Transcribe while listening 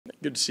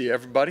Good to see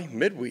everybody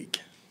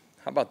midweek.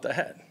 How about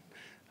that?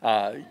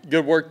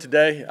 Good work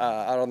today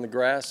out on the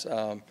grass.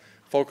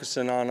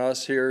 Focusing on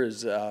us here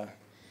is,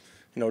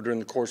 during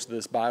the course of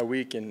this bye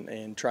week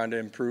and trying to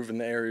improve in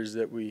the areas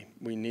that we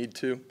need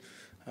to.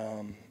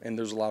 And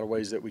there's a lot of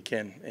ways that we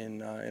can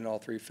in all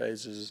three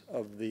phases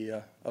of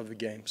the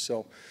game.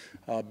 So,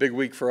 big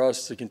week for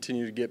us to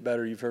continue to get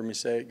better. You've heard me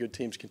say it. Good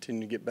teams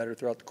continue to get better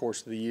throughout the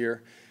course of the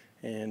year.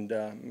 And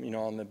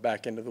on the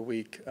back end of the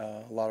week,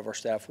 a lot of our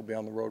staff will be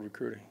on the road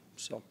recruiting.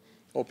 So,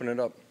 open it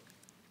up.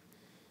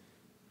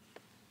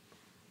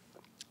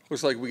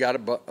 Looks like we got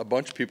a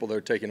bunch of people that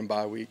are taking a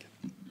bye week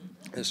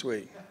this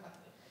week.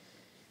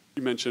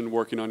 You mentioned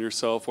working on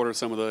yourself. What are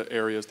some of the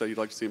areas that you'd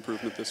like to see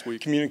improvement this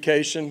week?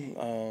 Communication,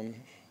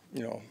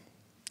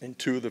 in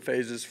two of the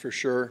phases for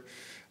sure.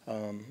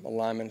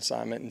 Alignment,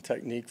 assignment, and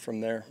technique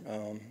from there.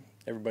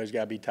 Everybody's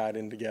got to be tied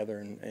in together,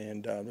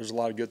 and there's a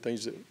lot of good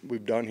things that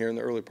we've done here in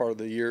the early part of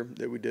the year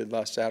that we did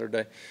last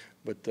Saturday,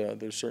 but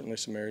there's certainly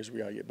some areas we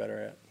got to get better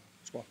at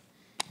as well.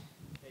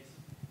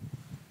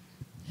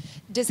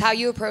 Does how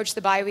you approach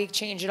the bye week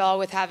change at all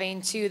with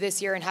having two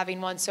this year and having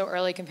one so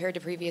early compared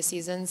to previous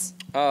seasons?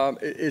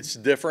 It's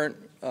different.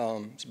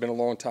 It's been a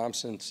long time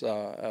since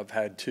I've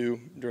had two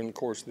during the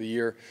course of the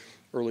year.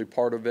 Early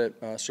part of it,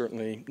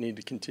 certainly need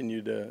to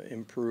continue to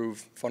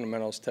improve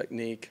fundamentals,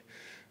 technique.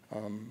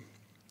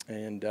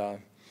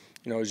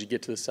 As you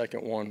get to the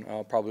second one,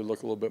 I'll probably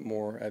look a little bit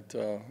more at,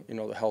 the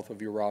health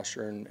of your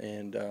roster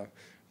and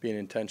being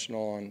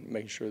intentional on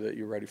making sure that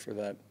you're ready for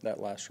that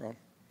last run.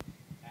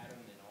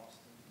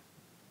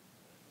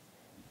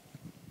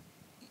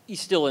 You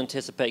still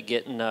anticipate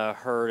getting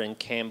Hurd and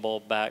Campbell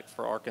back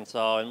for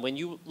Arkansas, and when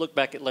you look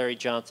back at Larry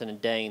Johnson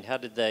and Dane,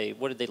 what did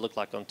they look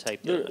like on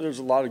tape? There's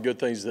a lot of good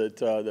things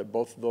that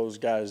both of those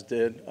guys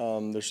did.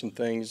 There's some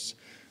things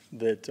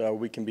that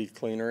we can be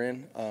cleaner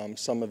in.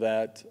 Some of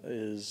that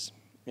is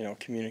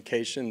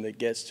communication that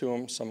gets to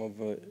them. Some of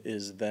it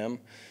is them.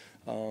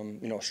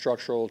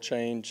 Structural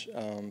change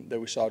that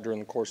we saw during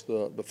the course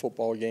of the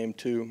football game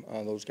too.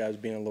 Those guys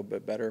being a little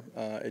bit better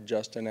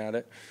adjusting at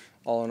it.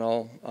 All in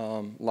all,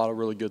 a lot of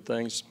really good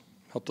things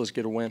helped us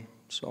get a win.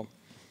 So,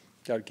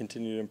 got to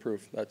continue to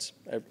improve. That's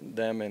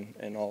them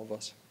and all of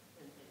us.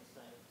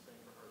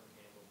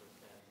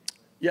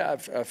 Yeah,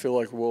 I feel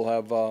like we'll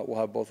have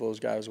both of those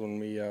guys when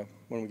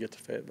we get to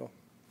Fayetteville.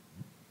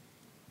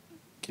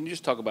 Can you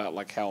just talk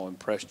about how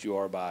impressed you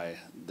are by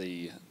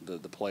the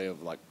play of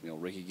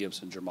Ricky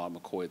Gibson, Jermod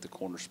McCoy at the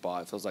corner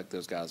spot? It feels like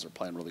those guys are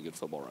playing really good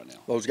football right now.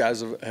 Those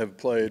guys have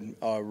played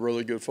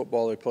really good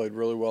football. They played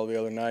really well the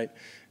other night.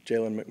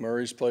 Jalen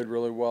McMurray's played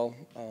really well.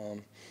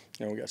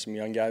 We got some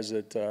young guys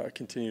that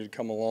continue to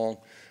come along.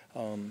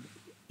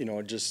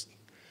 Just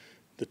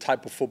the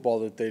type of football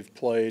that they've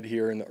played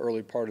here in the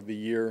early part of the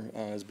year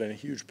has been a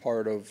huge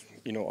part of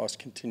us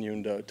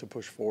continuing to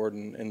push forward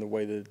and the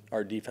way that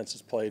our defense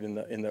has played in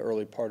the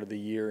early part of the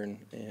year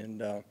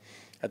and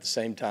at the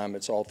same time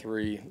it's all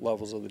three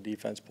levels of the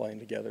defense playing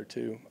together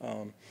too.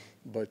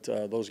 But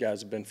those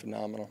guys have been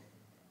phenomenal.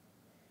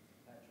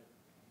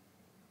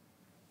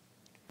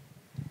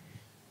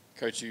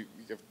 Coach, you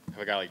have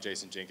a guy like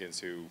Jason Jenkins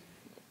who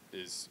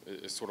is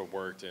sort of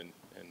worked and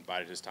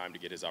bided his time to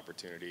get his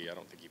opportunity. I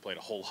don't think he played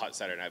a whole lot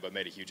Saturday night, but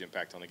made a huge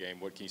impact on the game.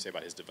 What can you say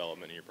about his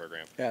development in your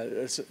program? Yeah,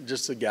 it's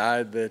just a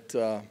guy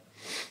that,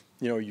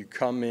 you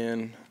come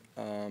in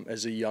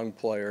as a young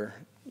player,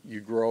 you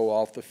grow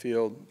off the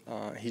field.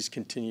 He's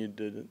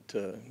continued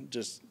to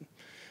just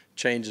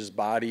change his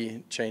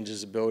body, change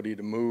his ability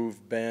to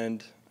move,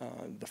 bend,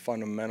 the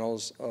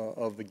fundamentals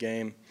of the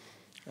game.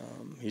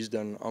 He's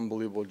done an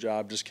unbelievable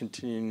job just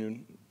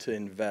continuing to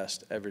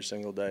invest every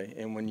single day.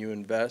 And when you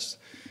invest,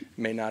 it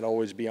may not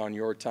always be on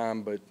your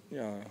time, but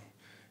you're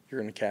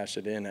going to cash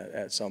it in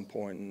at some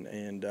point.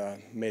 And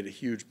made a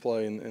huge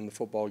play in the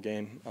football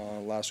game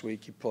last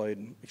week. He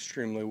played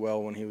extremely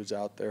well when he was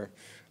out there.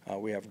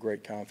 We have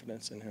great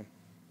confidence in him.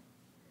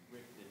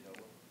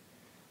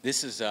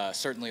 This is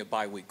certainly a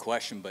bye-week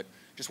question, but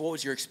just what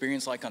was your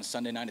experience like on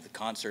Sunday night at the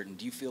concert? And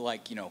do you feel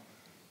like,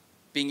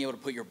 being able to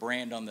put your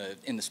brand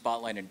in the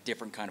spotlight in a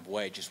different kind of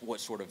way, just what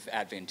sort of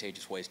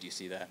advantageous ways do you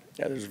see that?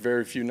 Yeah, there's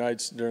very few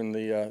nights during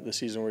the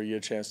season where you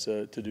get a chance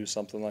to do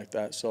something like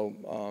that. So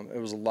it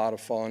was a lot of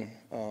fun.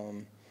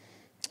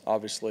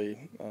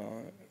 Obviously,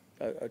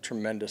 a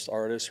tremendous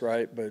artist,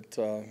 right? But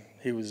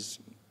he was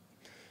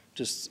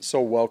just so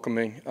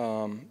welcoming.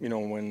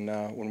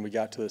 When we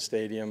got to the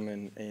stadium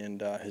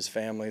and his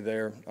family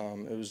there,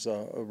 it was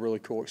a really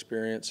cool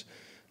experience.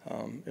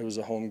 It was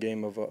a home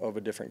game of a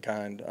different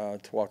kind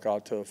to walk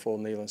out to a full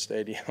Neyland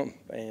Stadium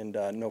and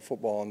no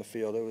football on the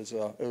field. It was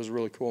a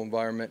really cool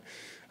environment.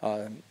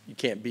 You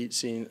can't beat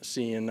seeing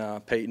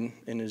Peyton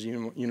in his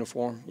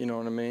uniform. You know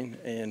what I mean?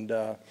 And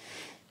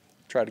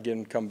tried to get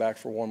him to come back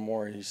for one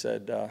more. He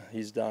said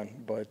he's done.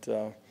 But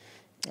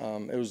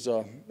it was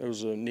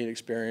a neat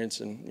experience,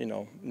 and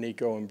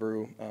Nico and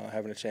Brew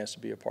having a chance to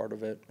be a part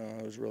of it.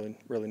 It was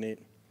really neat.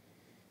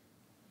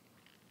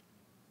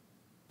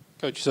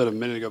 Coach, you said a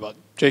minute ago about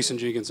Jason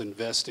Jenkins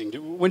investing.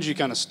 When did you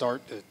kind of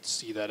start to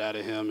see that out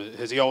of him?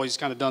 Has he always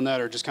kind of done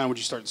that, or just kind of would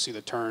you start to see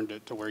the turn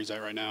to where he's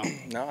at right now?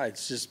 No,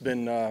 it's just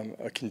been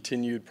a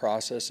continued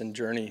process and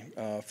journey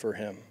for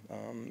him.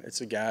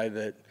 It's a guy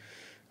that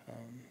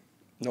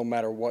no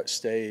matter what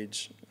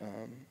stage,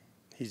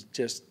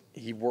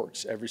 he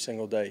works every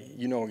single day.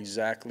 You know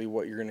exactly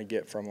what you're going to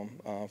get from him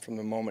from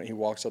the moment he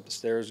walks up the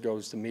stairs,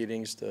 goes to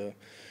meetings, to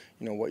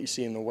what you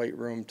see in the weight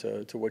room,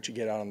 to what you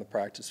get out on the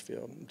practice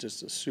field.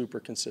 Just a super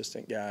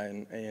consistent guy,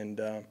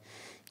 and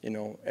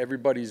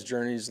everybody's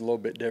journey is a little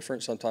bit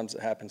different. Sometimes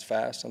it happens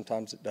fast,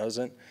 sometimes it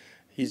doesn't.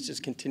 He's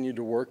just continued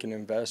to work and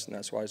invest, and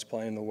that's why he's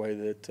playing the way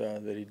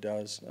that he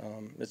does.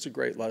 It's a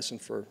great lesson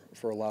for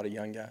a lot of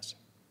young guys.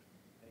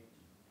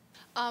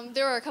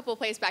 There were a couple of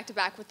plays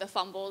back-to-back with the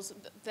fumbles.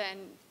 Then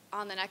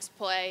on the next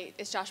play,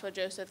 it's Joshua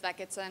Joseph that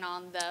gets in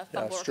on the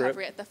fumble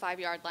recovery at the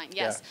 5-yard line.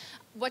 Yes. Yeah.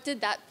 What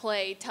did that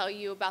play tell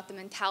you about the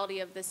mentality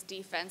of this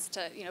defense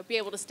to be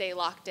able to stay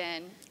locked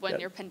in when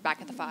you're pinned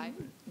back at the 5?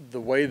 The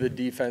way the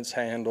defense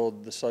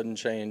handled the sudden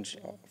change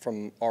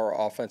from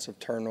our offensive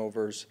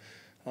turnovers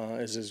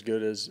is as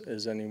good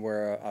as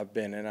anywhere I've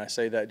been. And I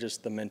say that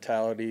just the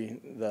mentality,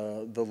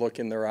 the look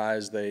in their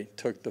eyes, they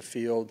took the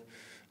field.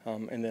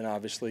 And then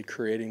obviously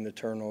creating the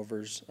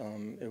turnovers,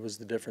 it was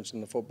the difference in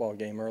the football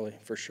game early,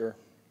 for sure.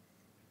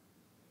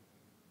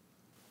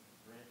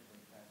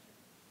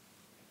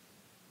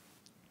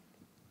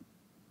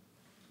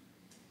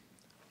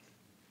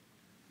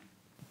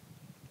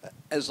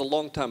 As a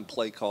longtime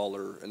play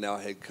caller and now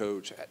head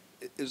coach,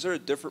 is there a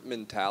different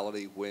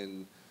mentality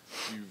when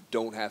you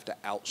don't have to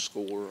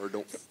outscore or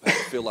don't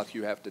feel like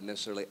you have to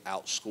necessarily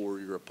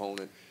outscore your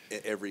opponent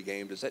every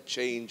game? Does that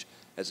change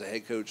as a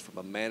head coach from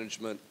a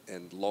management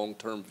and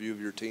long-term view of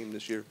your team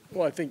this year?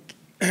 Well, I think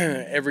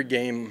every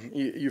game,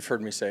 you've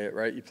heard me say it,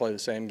 right? You play the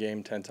same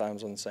game 10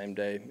 times on the same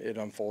day. It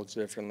unfolds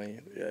differently.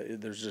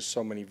 There's just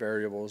so many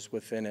variables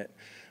within it.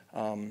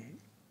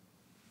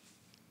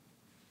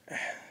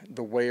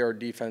 The way our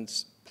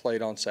defense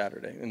played on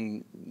Saturday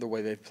and the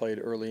way they've played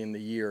early in the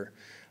year,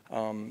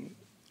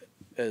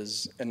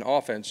 as an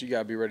offense, you got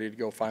to be ready to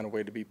go find a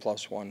way to be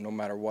 +1 no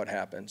matter what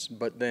happens.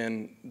 But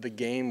then the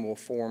game will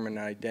form an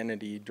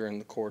identity during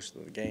the course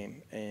of the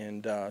game.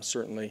 And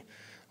certainly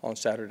on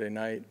Saturday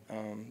night,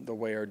 the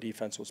way our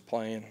defense was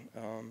playing,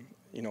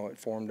 it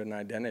formed an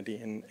identity.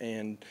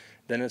 And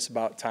then it's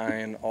about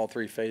tying all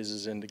three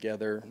phases in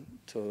together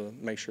to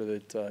make sure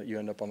that you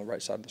end up on the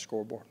right side of the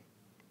scoreboard.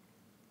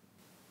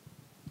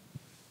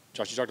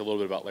 Josh, you talked a little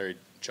bit about Larry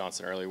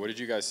Johnson earlier. What did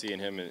you guys see in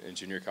him in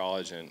junior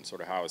college, and sort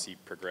of how has he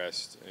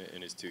progressed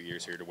in his 2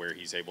 years here to where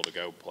he's able to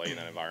go play in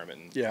that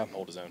environment and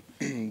hold his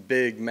own?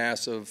 Big,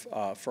 massive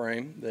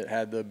frame that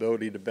had the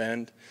ability to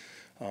bend.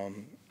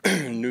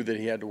 Knew that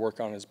he had to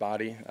work on his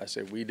body. I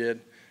say we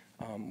did.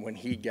 When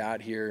he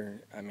got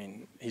here, I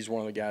mean, he's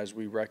one of the guys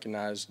we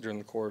recognized during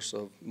the course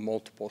of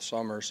multiple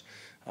summers.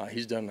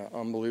 He's done an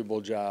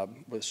unbelievable job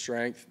with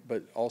strength,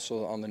 but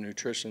also on the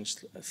nutrition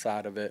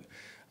side of it.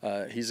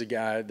 He's a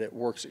guy that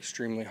works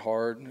extremely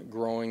hard,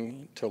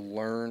 growing to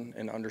learn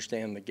and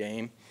understand the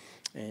game.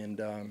 And,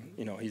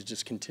 he's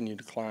just continued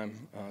to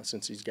climb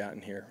since he's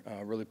gotten here.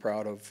 Really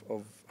proud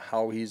of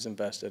how he's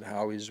invested,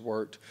 how he's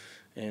worked,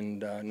 and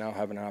now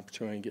having an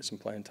opportunity to get some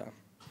playing time.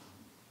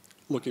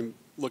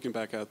 Looking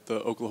back at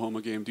the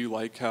Oklahoma game, do you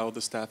like how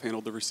the staff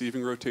handled the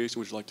receiving rotation?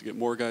 Would you like to get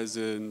more guys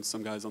in,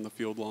 some guys on the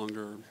field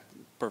longer?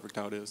 Perfect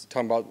how it is.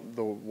 Talking about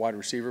the wide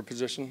receiver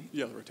position?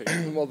 Yeah, the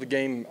rotation. Well, the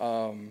game,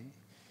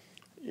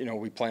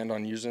 we planned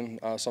on using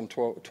some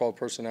 12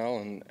 personnel,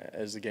 and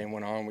as the game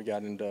went on, we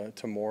got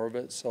into more of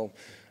it. So,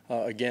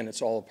 again,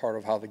 it's all a part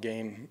of how the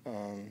game,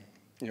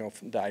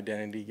 the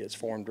identity gets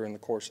formed during the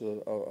course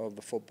of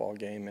the football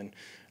game. And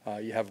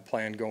you have a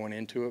plan going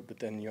into it, but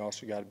then you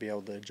also got to be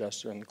able to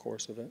adjust during the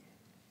course of it.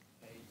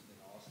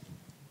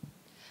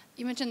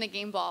 You mentioned the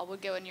game ball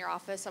would go in your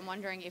office. I'm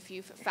wondering if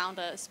you've found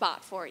a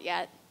spot for it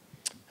yet.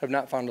 Have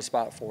not found a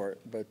spot for it,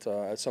 but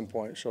at some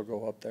point she'll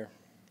go up there.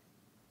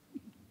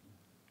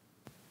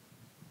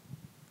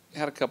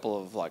 Had a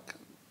couple of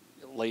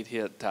late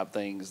hit type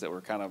things that were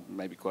kind of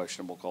maybe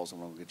questionable calls. I'm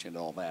going to get you into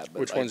all that. But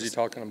which ones are you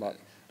talking about?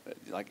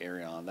 Like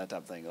Arion, that type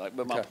of thing.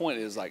 But my point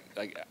is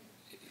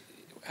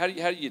how do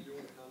you?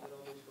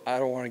 I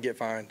don't want to get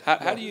fined.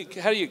 How do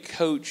you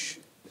coach?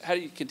 How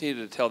do you continue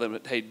to tell them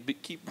that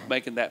keep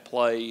making that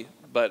play,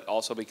 but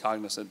also be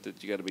cognizant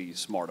that you got to be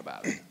smart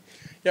about it?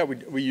 Yeah,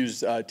 we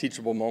use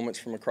teachable moments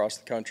from across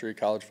the country,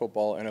 college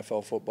football,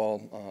 NFL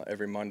football,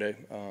 every Monday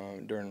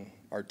during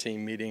our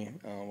team meeting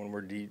when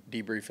we're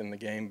debriefing the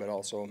game, but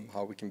also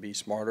how we can be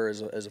smarter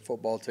as a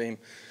football team.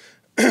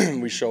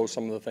 We show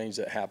some of the things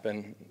that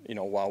happen,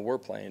 while we're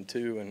playing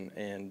too,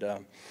 and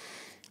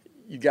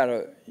you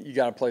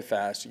gotta play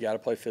fast, you gotta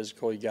play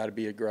physical, you gotta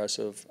be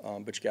aggressive,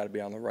 but you gotta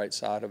be on the right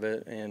side of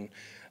it, and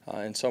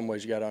in some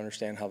ways you gotta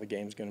understand how the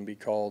game's going to be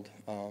called.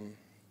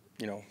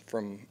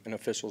 From an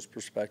official's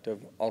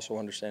perspective, also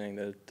understanding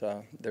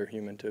that they're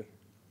human too.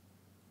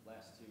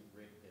 Last two,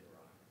 Rick and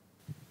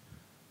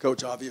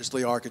Coach,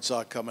 obviously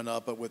Arkansas coming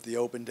up, but with the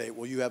open date,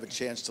 will you have a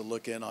chance to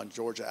look in on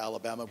Georgia,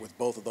 Alabama, with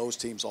both of those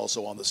teams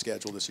also on the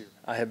schedule this year?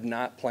 I have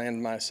not planned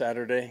my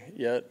Saturday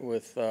yet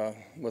with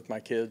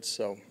my kids,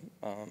 so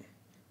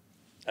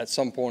at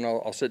some point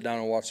I'll sit down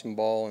and watch some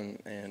ball,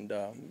 and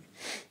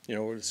you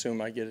know, would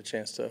assume I get a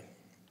chance to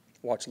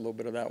watch a little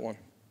bit of that one.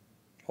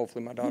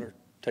 Hopefully my daughter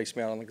takes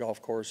me out on the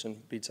golf course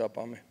and beats up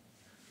on me.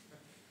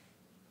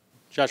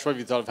 Josh, what have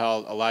you thought of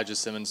how Elijah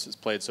Simmons has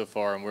played so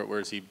far, and where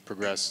has he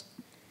progressed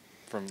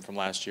from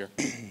last year?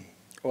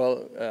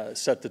 Well,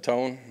 set the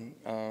tone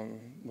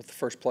with the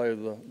first play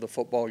of the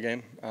football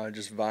game,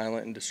 just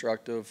violent and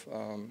destructive.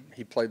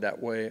 He played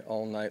that way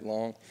all night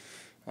long.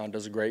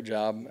 Does a great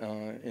job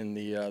in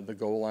the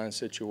goal line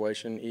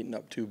situation, eating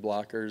up 2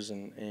 blockers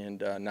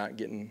and not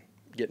getting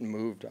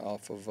moved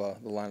off of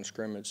the line of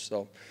scrimmage.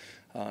 So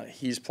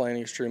he's playing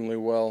extremely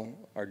well.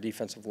 Our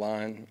defensive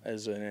line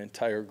as an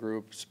entire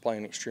group is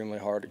playing extremely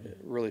hard,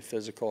 really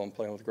physical and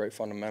playing with great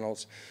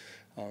fundamentals.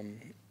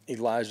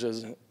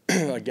 Elijah's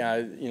a guy,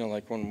 you know,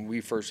 like when we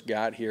first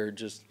got here,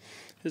 just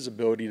his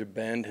ability to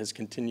bend has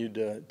continued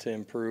to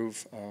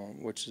improve,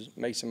 which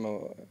makes him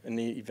an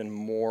even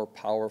more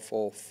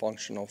powerful,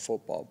 functional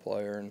football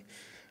player.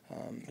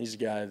 And he's a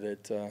guy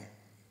that,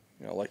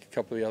 you know, like a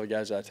couple of the other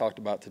guys that I talked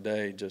about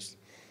today, just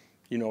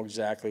you know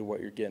exactly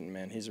what you're getting,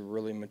 man. He's a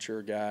really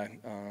mature guy,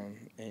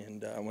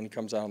 and when he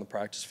comes out on the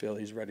practice field,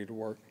 he's ready to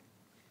work.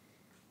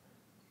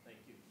 Thank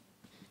you.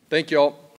 Thank you all.